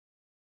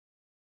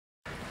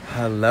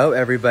Hello,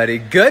 everybody.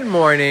 Good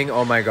morning.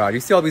 Oh my God. You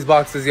see all these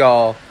boxes,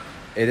 y'all?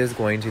 It is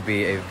going to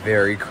be a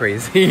very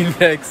crazy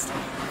next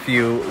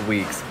few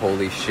weeks.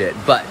 Holy shit.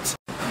 But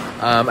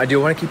I do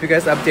want to keep you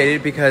guys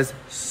updated because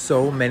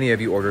so many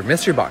of you ordered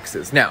mystery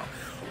boxes. Now,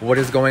 what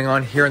is going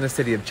on here in the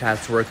city of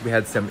Chatsworth? We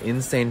had some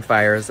insane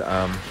fires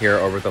here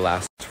over the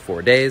last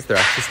 4 days. They're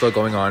actually still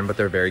going on, but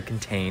they're very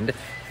contained.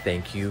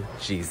 Thank you,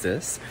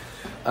 Jesus.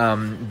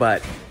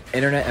 But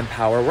internet and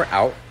power were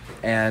out,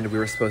 and we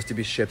were supposed to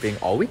be shipping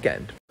all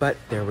weekend, but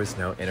there was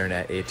no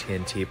internet.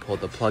 AT&T pulled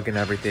the plug and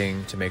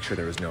everything to make sure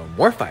there was no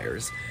more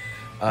fires,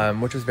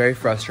 which was very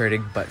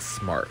frustrating, but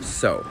smart.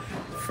 So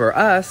for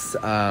us,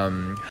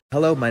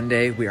 hello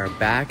Monday, we are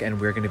back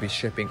and we're going to be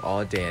shipping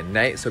all day and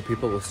night. So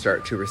people will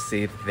start to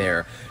receive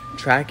their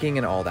tracking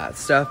and all that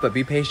stuff, but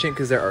be patient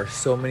because there are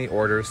so many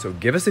orders. So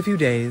give us a few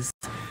days.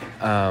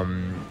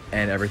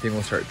 And everything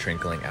will start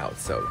trickling out.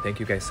 So thank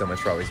you guys so much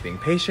for always being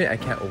patient. I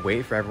can't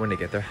wait for everyone to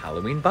get their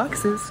Halloween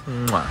boxes.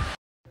 Mwah.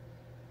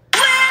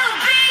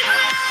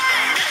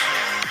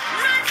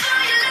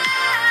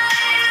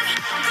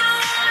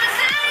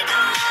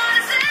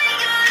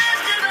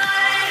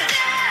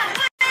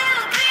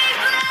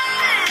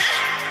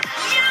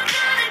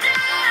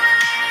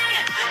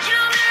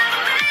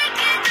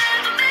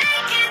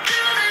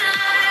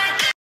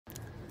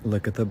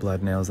 Look at the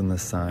blood nails in the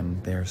sun.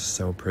 They're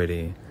so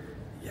pretty.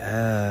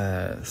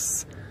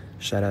 Yes.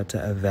 Shout out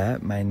to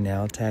Yvette. My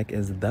nail tech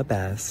is the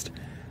best.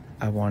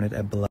 I wanted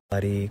a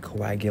bloody,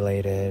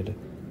 coagulated,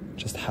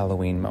 just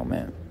Halloween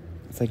moment.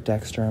 It's like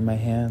Dexter on my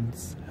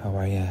hands. How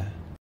are ya?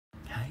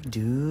 Hi,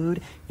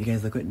 dude. You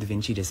guys, look what Da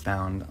Vinci just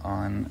found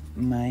on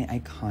my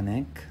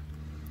iconic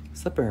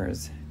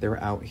slippers. They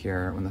were out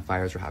here when the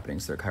fires were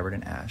happening, so they're covered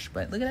in ash.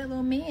 But look at that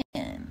little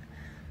man.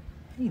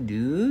 Hey,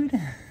 dude.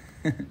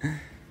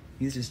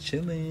 He's just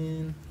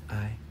chilling.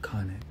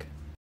 Iconic.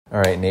 All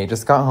right, Nate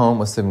just got home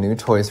with some new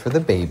toys for the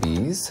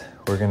babies.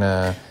 We're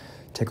gonna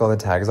take all the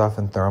tags off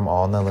and throw them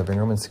all in the living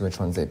room and see which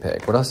ones they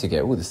pick. What else you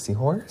get? Ooh, the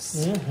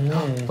seahorse?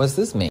 Mm-hmm. What's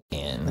this man?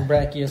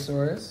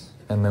 Brachiosaurus.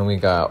 And then we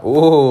got,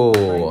 ooh,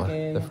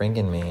 the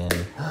Franken man.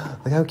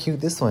 Look how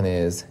cute this one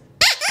is.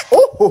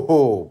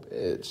 Oh,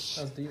 bitch.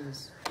 Let's do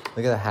this.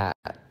 Look at the hat.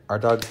 Our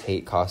dogs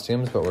hate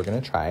costumes, but we're gonna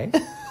try.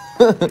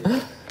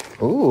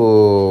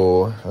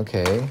 Ooh,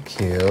 okay,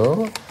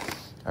 cute.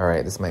 All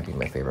right, this might be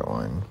my favorite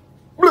one.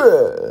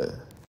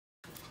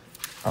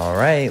 All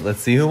right, let's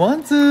see who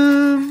wants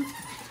them.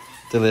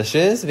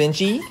 Delicious,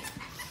 Vinci.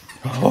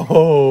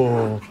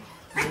 Oh.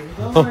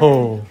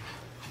 Oh.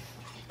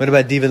 What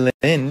about Diva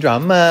Lynn?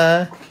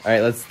 Drama. All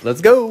right,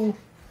 let's go.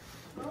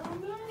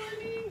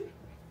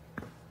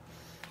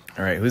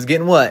 All right, who's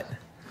getting what?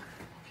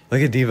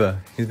 Look at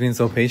Diva. He's being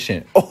so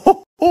patient.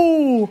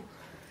 Oh.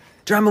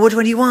 Drama, which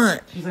one do you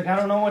want? She's like, I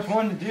don't know which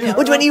one to do.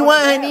 Which one do you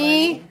want,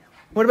 honey?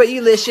 What about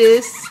you,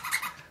 Licious?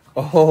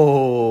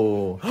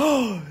 Oh,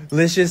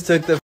 Licious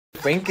took the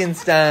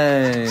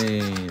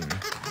Frankenstein.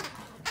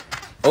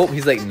 Oh,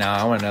 he's like, nah,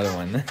 I want another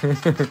one.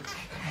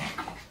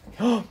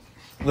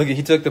 Look,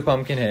 he took the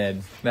pumpkin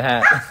head, the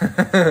hat.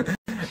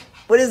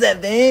 What is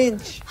that,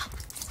 bench?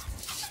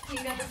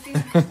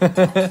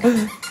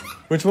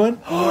 Which one?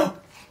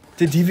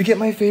 Did Diva get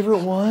my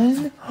favorite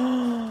one?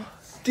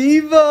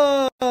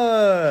 Diva!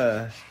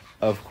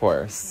 Of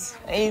course.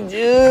 Hey,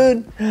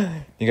 dude.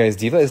 You guys,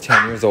 Diva is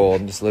 10 years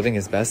old, just living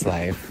his best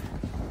life.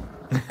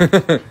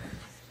 Da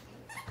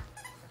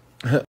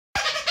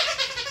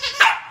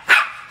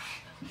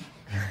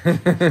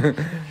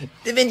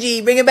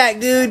Vinci, bring it back,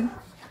 dude.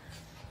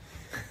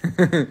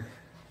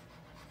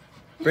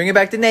 Bring it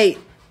back to Nate.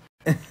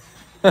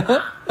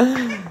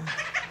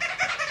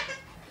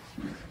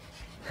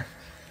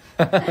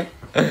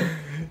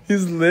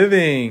 He's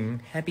living.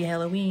 Happy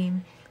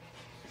Halloween.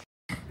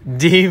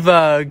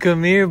 Diva,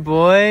 come here,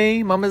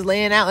 boy. Mama's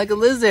laying out like a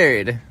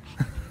lizard.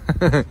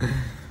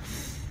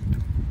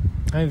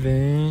 Hi,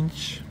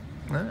 Vince.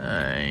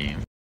 Hi.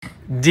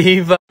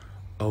 Diva.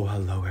 Oh,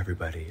 hello,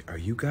 everybody. Are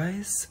you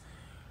guys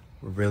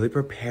really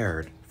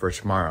prepared for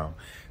tomorrow?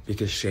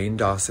 Because Shane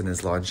Dawson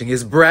is launching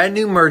his brand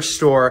new merch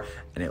store,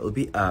 and it will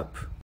be up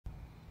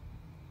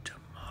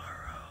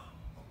tomorrow.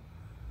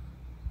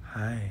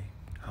 Hi,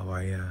 how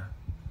are ya?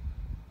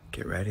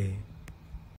 Get ready.